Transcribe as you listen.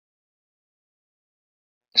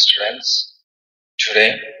Students,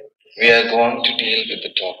 today we are going to deal with the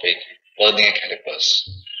topic Vernier calipers.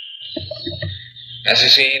 As you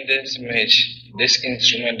see in this image, this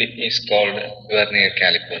instrument is called Vernier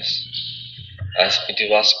calipers, as it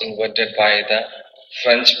was invented by the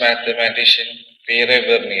French mathematician Pierre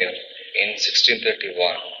Vernier in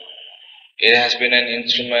 1631. It has been an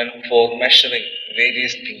instrument for measuring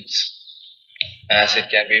various things, as it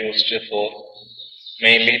can be used for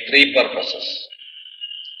mainly three purposes.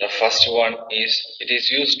 The first one is it is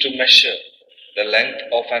used to measure the length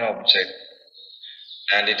of an object,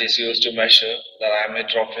 and it is used to measure the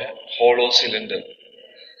diameter of a hollow cylinder,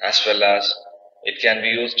 as well as it can be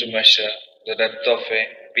used to measure the depth of a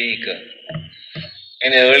beaker.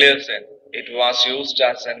 In earlier sense, it was used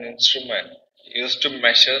as an instrument used to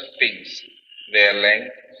measure things, their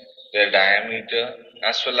length, their diameter,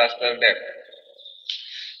 as well as their depth.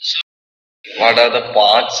 What are the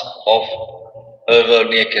parts of a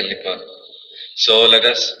vernier caliper? So let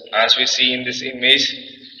us, as we see in this image,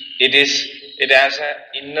 it has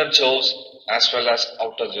an inner jaws as well as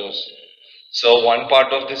outer jaws. So one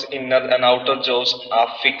part of this inner and outer jaws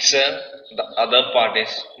are fixed, the other part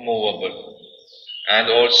is movable. And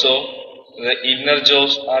also the inner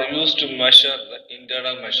jaws are used to measure the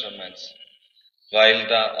internal measurements, while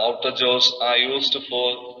the outer jaws are used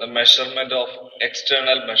for the measurement of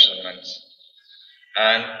external measurements.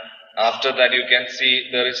 And after that you can see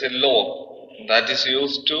there is a lock that is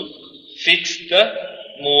used to fix the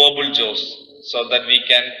movable jaws so that we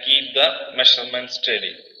can keep the measurement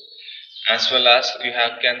steady, as well as you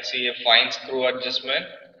can see a fine screw adjustment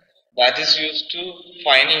that is used to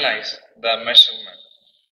finalize the measurement.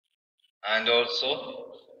 And also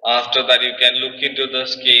after that you can look into the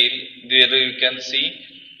scale. There you can see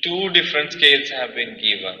two different scales have been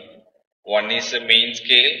given. One is a main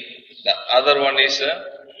scale, the other one is a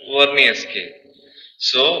vernier scale.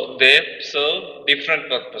 So they serve different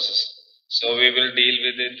purposes. So we will deal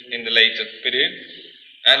with it in the later period.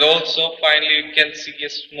 And also finally you can see a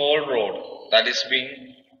small rod that is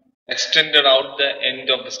being extended out the end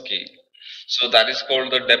of the scale. So that is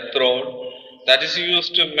called the depth rod, that is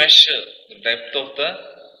used to measure the depth of the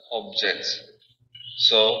objects.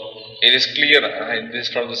 So it is clear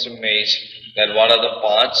from this image that what are the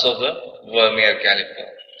parts of the vernier caliper.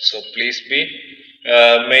 So please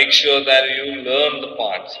make sure that you learn the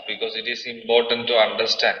parts, because it is important to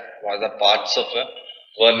understand what the parts of a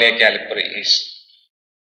vernier caliper is.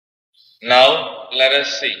 Now let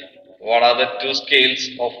us see what are the two scales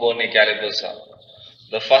of vernier calipers are.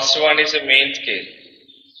 The first one is a main scale,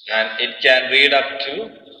 and it can read up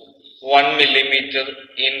to 1 millimeter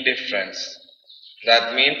in difference.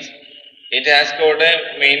 That means it has got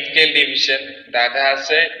a main scale division that has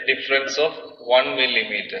a difference of 1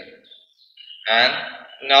 millimeter. And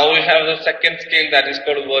now we have the second scale, that is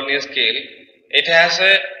called vernier scale. It has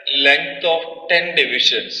a length of 10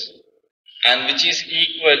 divisions, and which is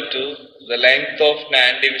equal to the length of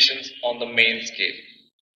 9 divisions on the main scale.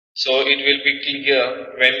 So it will be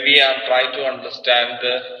clear when we are trying to understand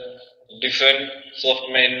the difference of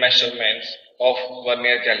main measurements of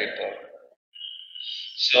vernier caliper.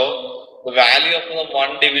 So the value of the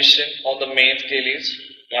one division on the main scale is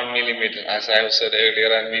 1 millimeter, as I have said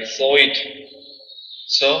earlier, and we saw it.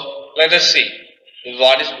 So let us see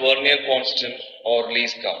what is vernier constant or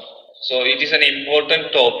least count. So it is an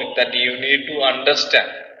important topic that you need to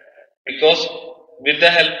understand, because with the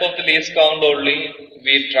help of the least count only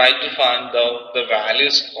we try to find out the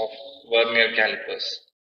values of vernier calipers.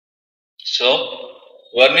 So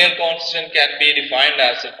vernier constant can be defined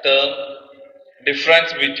as a term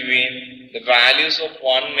difference between the values of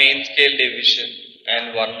one main scale division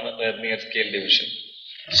and one vernier scale division.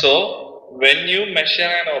 So when you measure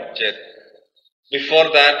an object,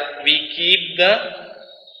 before that we keep the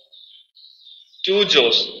two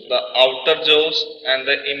jaws, the outer jaws and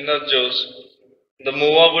the inner jaws, the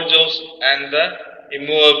movable jaws and the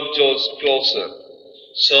immovable jaws closer.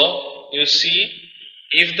 So you see,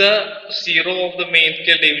 if the zero of the main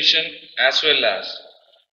scale division as well as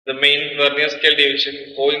the main vernier scale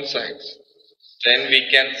division coincides, then we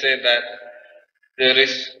can say that there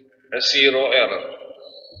is a zero error.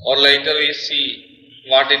 Or later we see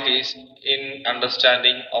what it is in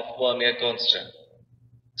understanding of vernier constant.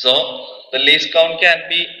 So the least count can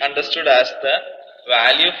be understood as the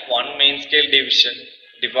value of one main scale division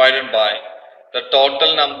divided by the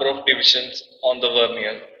total number of divisions on the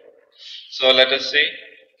vernier. So let us say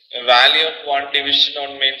the value of one division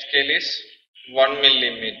on main scale is 1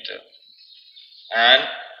 millimeter, and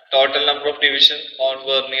total number of divisions on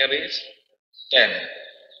vernier is 10.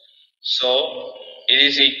 So it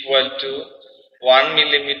is equal to 1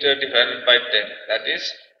 millimeter divided by 10, that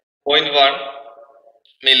is 0.1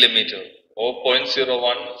 millimeter or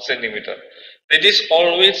 0.01 centimeter. That is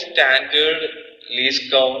always standard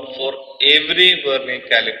least count for every vernier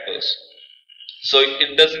calipers. So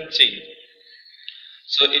it doesn't change.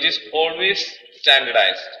 So it is always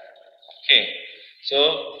standardized. Okay.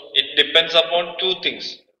 So it depends upon two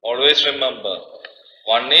things. Always remember.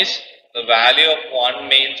 One is the value of one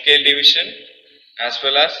main scale division, as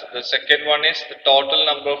well as the second one is the total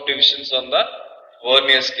number of divisions on the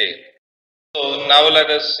vernier scale. So now let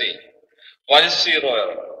us see. What is zero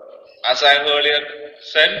error? As I earlier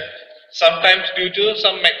said, sometimes due to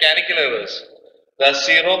some mechanical errors, the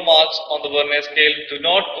zero marks on the vernier scale do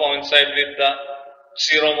not coincide with the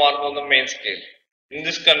zero mark on the main scale. In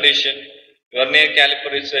this condition, vernier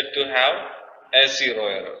caliper is said to have a zero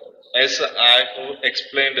error. As I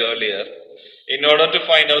explained earlier, in order to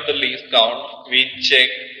find out the least count, we check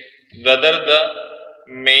whether the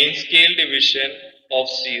main scale division of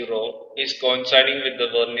 0 is coinciding with the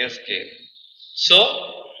vernier scale. So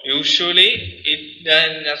usually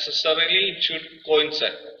it should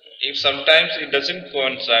coincide. If sometimes it doesn't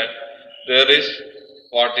coincide, there is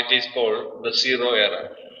what it is called the zero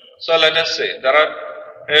error. So let us say there are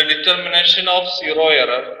a determination of zero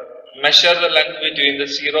error. Measure the length between the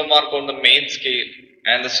zero mark on the main scale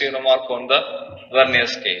and the zero mark on the vernier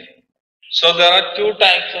scale. So there are two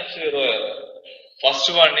types of zero error. First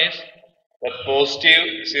one is the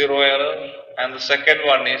positive zero error and the second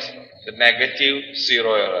one is the negative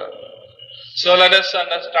zero error. So let us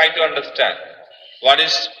try to understand what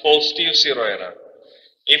is positive zero error.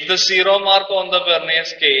 If the zero mark on the vernier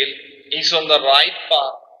scale is on the right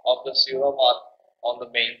part of the zero mark on the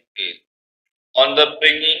main scale, on the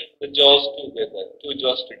bringing the jaws together, two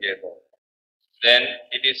jaws together, then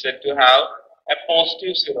it is said to have a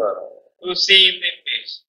positive zero error. You see in the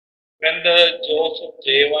image, when the jaws of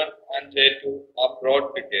J1 and J2 are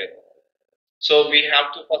brought together. So we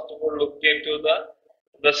have to first of all look into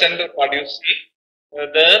the center part. You see,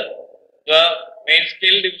 the main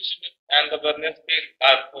scale division and the vernier scale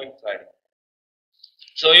are coinciding.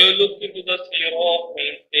 So you look into the zero of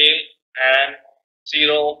main scale and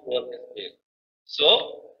zero of vernier scale. So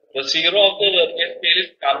the zero of the vernier scale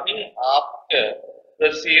is coming after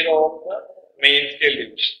the zero of the main scale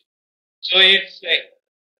division.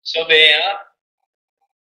 So they are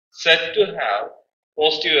said to have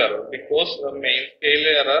positive error because the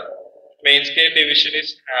main scale division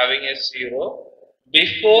is having a zero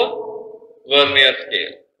before vernier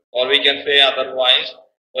scale, or we can say otherwise,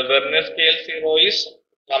 the vernier scale zero is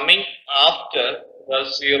coming after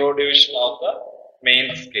the zero division of the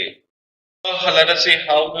main scale. So let us see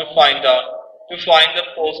how to find out. To find the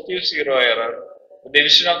positive zero error, the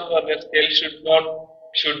division of the vernier scale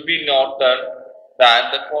should be noted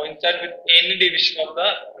that the coincide with any division of the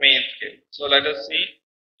main scale. So let us see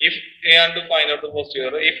if we want to find out the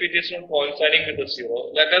positive error. If it is not coinciding with the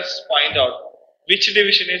zero, let us find out which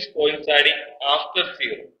division is coinciding after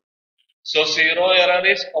zero. So zero error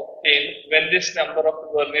is obtained when this number of the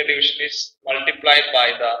vernier division is multiplied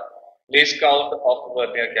by the least count of the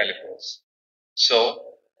vernier calipers. So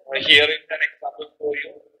here is an example for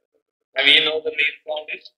you. And we know the least count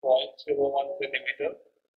is 0.01 centimeter.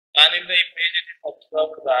 And in the image it is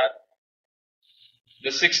observed that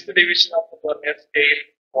the sixth division of the vernier scale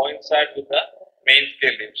coincides with the main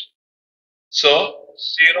scale division. So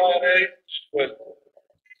zero error is equal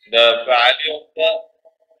to the value of the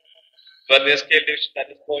vernier scale division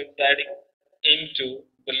that is coinciding into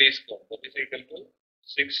the least count, that is equal to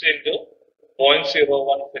 6 into 0.01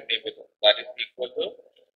 centimeter, that is equal to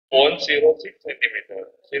 0.06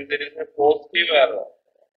 centimeter. Since there is a positive error,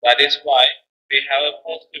 that is why we have a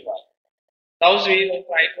positive error. Now we will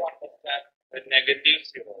try to understand the negative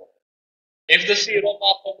zero. If the zero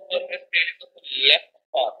mark of the vernier scale is on the left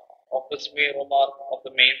part of the zero mark of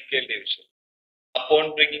the main scale division,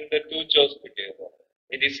 upon bringing the two jaws together,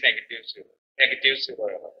 it is negative zero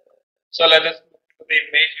error. So let us look at the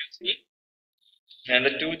image. You see, and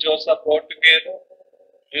the two jaws are brought together.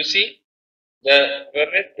 You see, the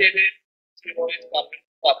vernier scale zero is coming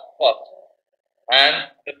up first, and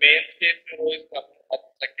the main scale zero is coming up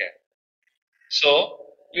second. So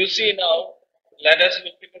you see now, let us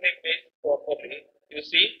look into the image properly. You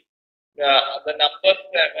see, the number 7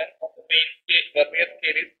 of the main scale vernier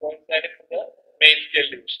scale is coinciding with the main scale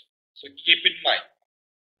division. So keep in mind.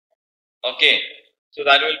 Okay, so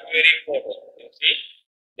that will be very important. You see,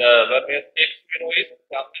 the vernier scale zero is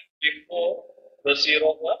coming before the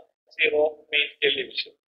zero of main scale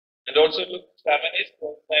division, and also look 7 is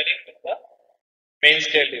coinciding with the main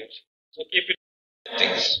scale division. So keep it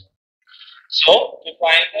things. So to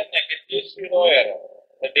find the negative zero error,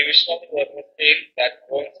 the division of the Vernier scale that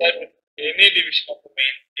coincide with any division of the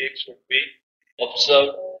main scale should be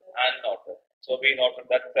observed and noted. So we noted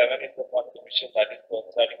that 7 is the one division that is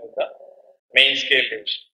coinciding with the main scale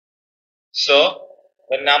division. So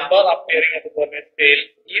the number appearing on the Vernier scale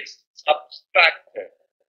is subtracted.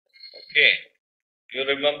 Okay, you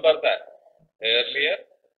remember that earlier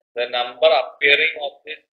the number appearing on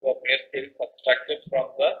this Vernier scale is subtracted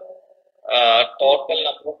from the total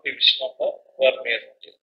number of division of the Vernier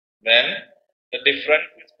scale. Then the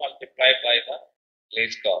difference is multiplied by the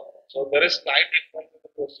least count. So there is slight difference in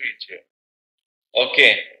the procedure.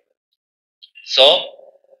 Okay. So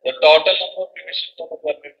the total number of divisions of the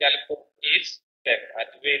Vernier caliper is 10, as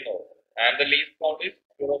we know, and the least count is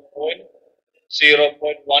 0.1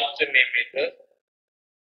 centimeter.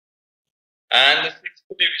 And the sixth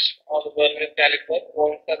division of the Vernier caliper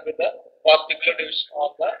coincides with the particular division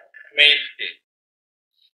of the main scale.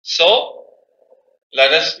 So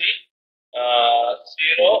let us see.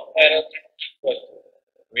 0 error is equal to,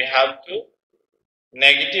 we have to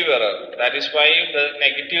negative error, that is why the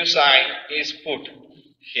negative sign is put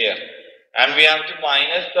here, and we have to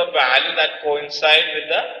minus the value that coincide with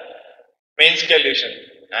the main scale division.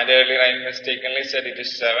 And earlier I mistakenly said it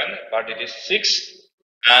is 7, but it is 6,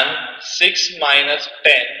 and 6 minus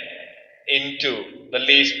 10 into the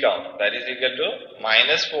least count, that is equal to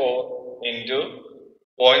minus 4 into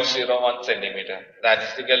 0.01 centimeter, that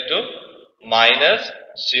is equal to minus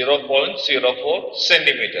 0.04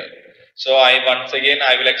 centimeter. So once again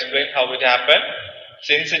I will explain how it happened.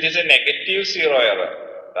 Since it is a negative zero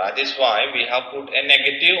error, that is why we have put a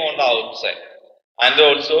negative on the outside. And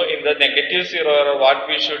also in the negative zero error, what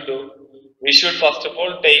we should do? We should first of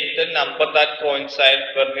all take the number that coincide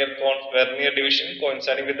Vernier division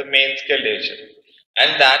coinciding with the main scale division,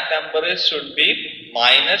 and that number should be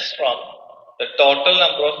minus from the total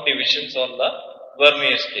number of divisions on the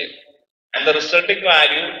Vernier scale, and the resulting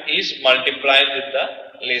value is multiplied with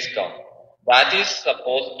the least count. That is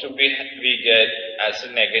supposed to be we get as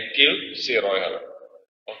a negative zero error.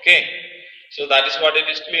 Okay, so that is what it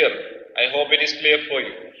is clear. I hope it is clear for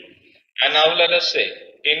you. And now let us say,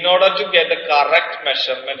 in order to get the correct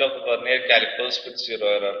measurement of the Vernier calipers with zero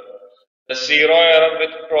error, the zero error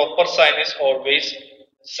with proper sign is always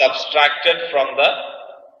subtracted from the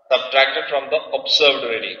observed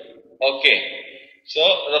reading. Okay, so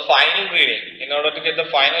the final reading, in order to get the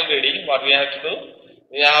final reading, what we have to do?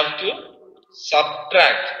 We have to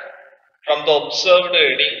subtract from the observed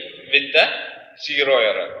reading with the zero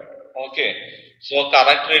error. Okay, so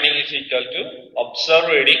correct reading is equal to observed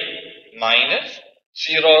reading minus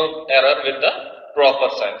zero error with the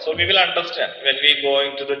proper sign. So we will understand when we go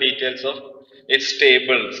into the details of its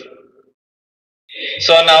tables.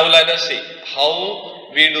 So now let us see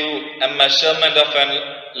how we do a measurement of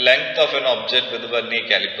a length of an object with the Vernier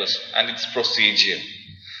calipers and its procedure.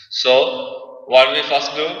 So what we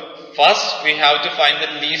first do? First we have to find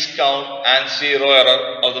the least count and zero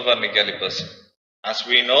error of the Vernier calipers. As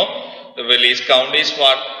we know, the least count is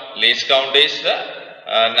what? Least count is the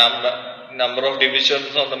number of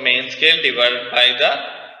divisions on the main scale divided by the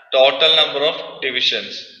total number of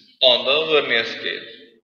divisions on the Vernier scale.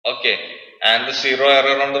 Okay, and the zero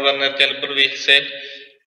error on the Vernier caliper, we said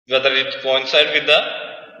whether it coincides with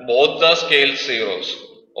both the scale zeros,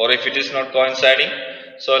 or if it is not coinciding.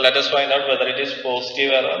 So let us find out whether it is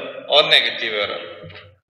positive error or negative error.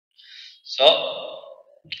 So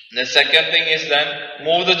the second thing is then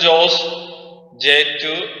move the jaws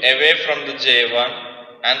J2 away from the J1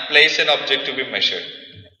 and place an object to be measured.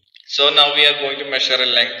 So now we are going to measure a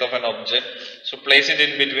length of an object. So place it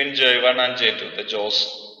in between J1 and J2, the jaws,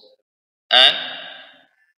 and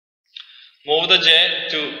move the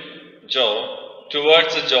J2 jaw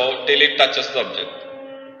towards the jaw till it touches the object,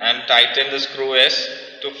 and tighten the screw S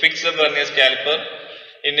to fix the Vernier caliper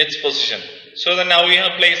in its position. So then now we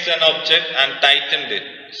have placed an object and tightened it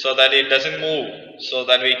so that it doesn't move, so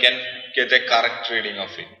that we can get a correct reading of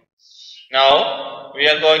it. Now we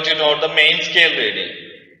are going to note the main scale reading.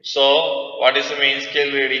 So what is the main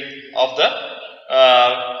scale reading of the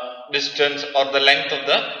distance or the length of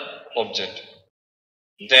the object?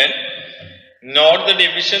 Then note the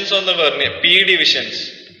divisions on the Vernier, P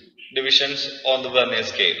divisions on the Vernier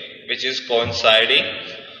scale, which is coinciding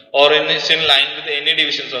or is in line with any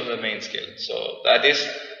divisions on the main scale. So that is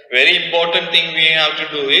very important thing we have to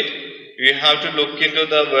do it. We have to look into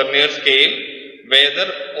the Vernier scale,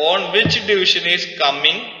 whether on which division is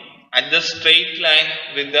coming at the straight line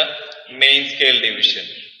with the main scale division,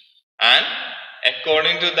 and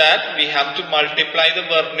according to that we have to multiply the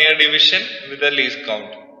Vernier division with the least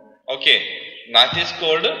count. Okay, that is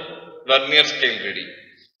called Vernier scale reading.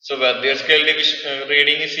 So Vernier scale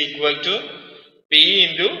reading is equal to P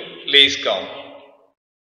into least count.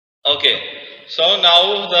 Okay. So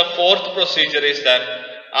now the fourth procedure is that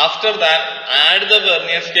after that add the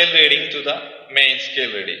Vernier scale reading to the main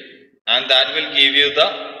scale reading, and that will give you the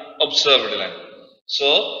observed length. So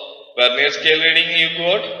Vernier scale reading you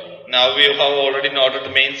got. Now we have already noted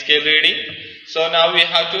the main scale reading. So now we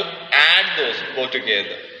have to add those both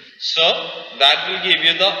together. So that will give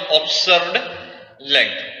you the observed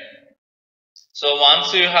length. So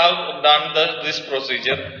once you have done this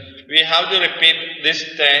procedure, we have to repeat this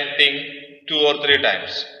thing 2 or 3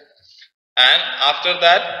 times. And after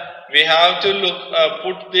that, we have to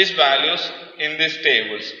put these values in these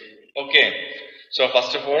tables. Okay. So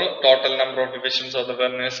first of all, total number of divisions of the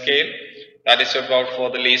Vernier scale. That is about for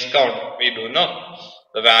the least count. We do know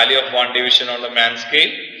the value of one division on the man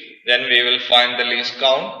scale. Then we will find the least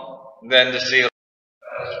count. Then the 0.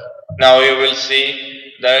 Now you will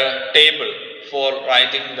see the table for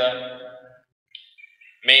writing the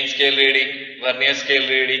main scale reading, Vernier scale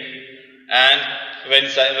reading, and when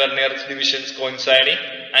Vernier divisions coinciding,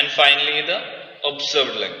 and finally the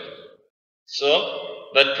observed length. So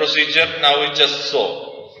that procedure now we just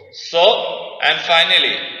saw. So and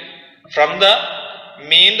finally from the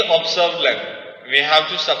mean observed length we have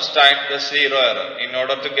to subtract the 0 error in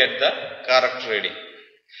order to get the correct reading.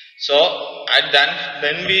 So and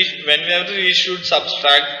then whenever we should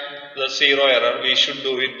subtract the 0 error, we should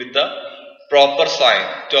do it with the proper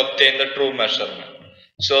sign to obtain the true measurement.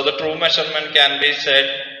 So the true measurement can be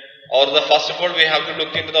said, or the first of all we have to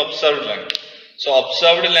look into the observed length. So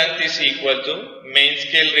observed length is equal to main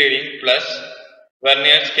scale reading plus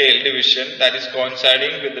Vernier scale division, that is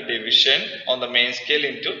coinciding with the division on the main scale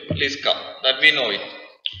into least count, that we know it.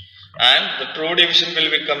 And the true division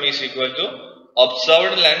will become is equal to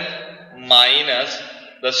observed length minus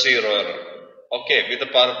the 0 error. Okay, with the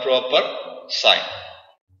proper sign.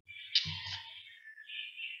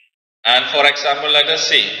 And for example, let us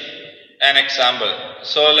see an example.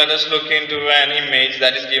 So let us look into an image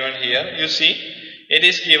that is given here. You see, it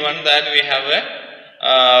is given that we have a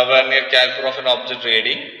Vernier caliper of an object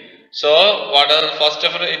reading. So first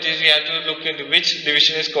of all it is we have to look into which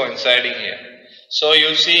division is coinciding here. So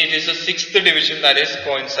you see it is the 6th division that is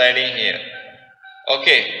coinciding here.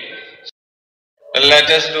 Okay. Let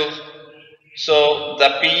us do. So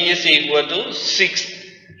the P is equal to 6th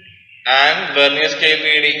and Vernier scale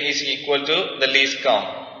reading is equal to the least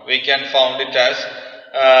count. We can found it as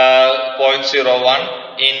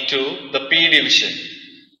 0.01 into the P division.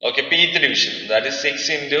 Okay, Pth division, that is 6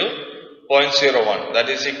 into 0.01, that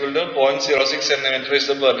is equal to 0.06 centimeter is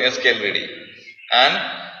the Vernier scale reading. And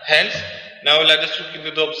hence, now let us look into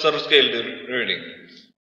the observed scale reading.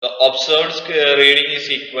 The observed scale reading is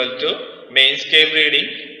equal to main scale reading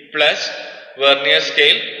plus Vernier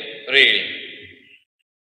scale reading.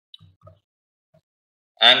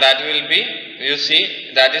 And that will be, you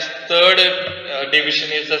see, that is third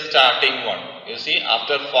division is the starting one. You see,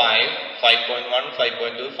 after 5, 5.1,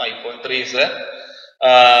 5.2, 5.3 is the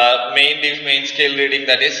main scale reading,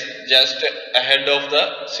 that is just ahead of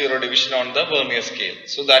the 0 division on the Vernier scale.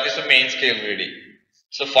 So that is the main scale reading.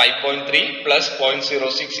 So 5.3 plus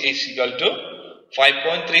 0.06 is equal to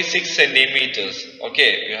 5.36 centimeters.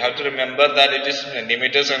 Okay, you have to remember that it is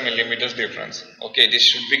centimeters and millimeters difference. Okay, this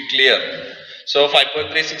should be clear. So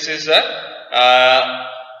 5.36 is the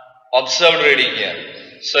observed reading here.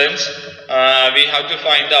 Since we have to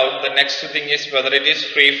find out, the next thing is whether it is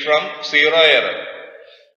free from 0 error.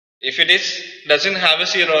 If it doesn't have a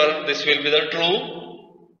 0 error, this will be the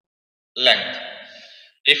true length.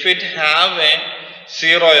 If it have a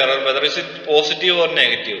 0 error, whether is it positive or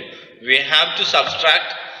negative, we have to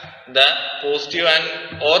subtract the positive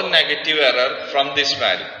and or negative error from this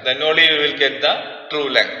value. Then only we will get the true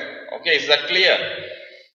length. Okay, is that clear?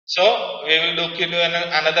 So we will look into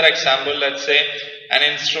another example. Let's say an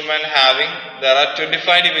instrument there are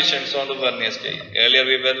 25 divisions on the Vernier scale. Earlier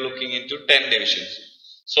we were looking into 10 divisions.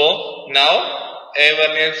 So now a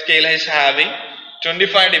Vernier scale is having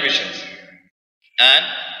 25 divisions and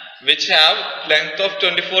which have length of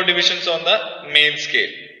 24 divisions on the main scale.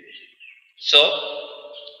 So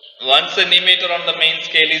 1 centimeter on the main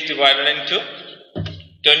scale is divided into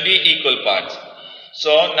 20 equal parts.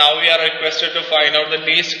 So now we are requested to find out the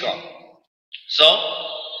least count. So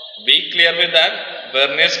be clear with that.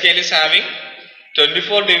 Vernier scale is having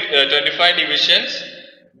 25 divisions,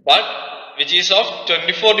 but which is of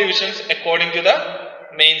 24 divisions according to the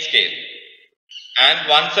main scale. And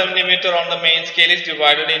 1 centimeter on the main scale is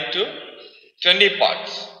divided into 20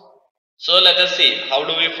 parts. So let us see how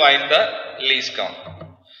do we find the least count.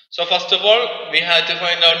 So first of all, we have to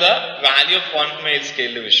find out the value of one main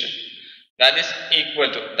scale division. That is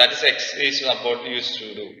equal to, that is x is about used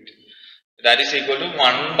to do it. That is equal to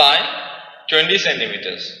 1 by 20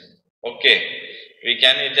 centimeters. Okay. We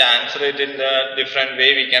can answer it in the different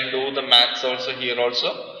way. We can do the maths also here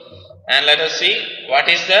also. And let us see what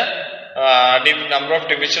is the number of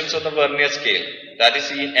divisions of the Vernier scale. That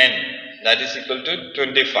is n. That is equal to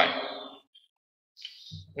 25.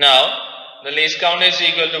 Now, the least count is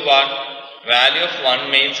equal to what? Value of one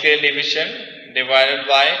main scale division divided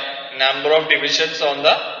by number of divisions on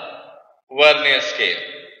the Vernier scale.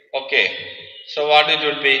 Okay. So, what it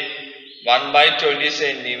would be? 1 by 20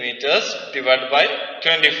 centimeters divided by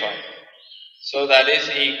 25. So, that is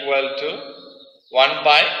equal to 1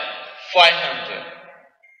 by 500.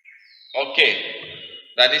 Okay.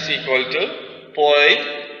 That is equal to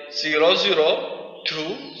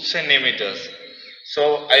 0.002 centimeters.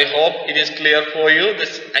 So, I hope it is clear for you.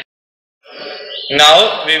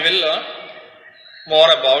 Now, we will learn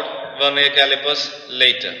more about Vernier calipers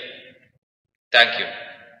later. Thank you.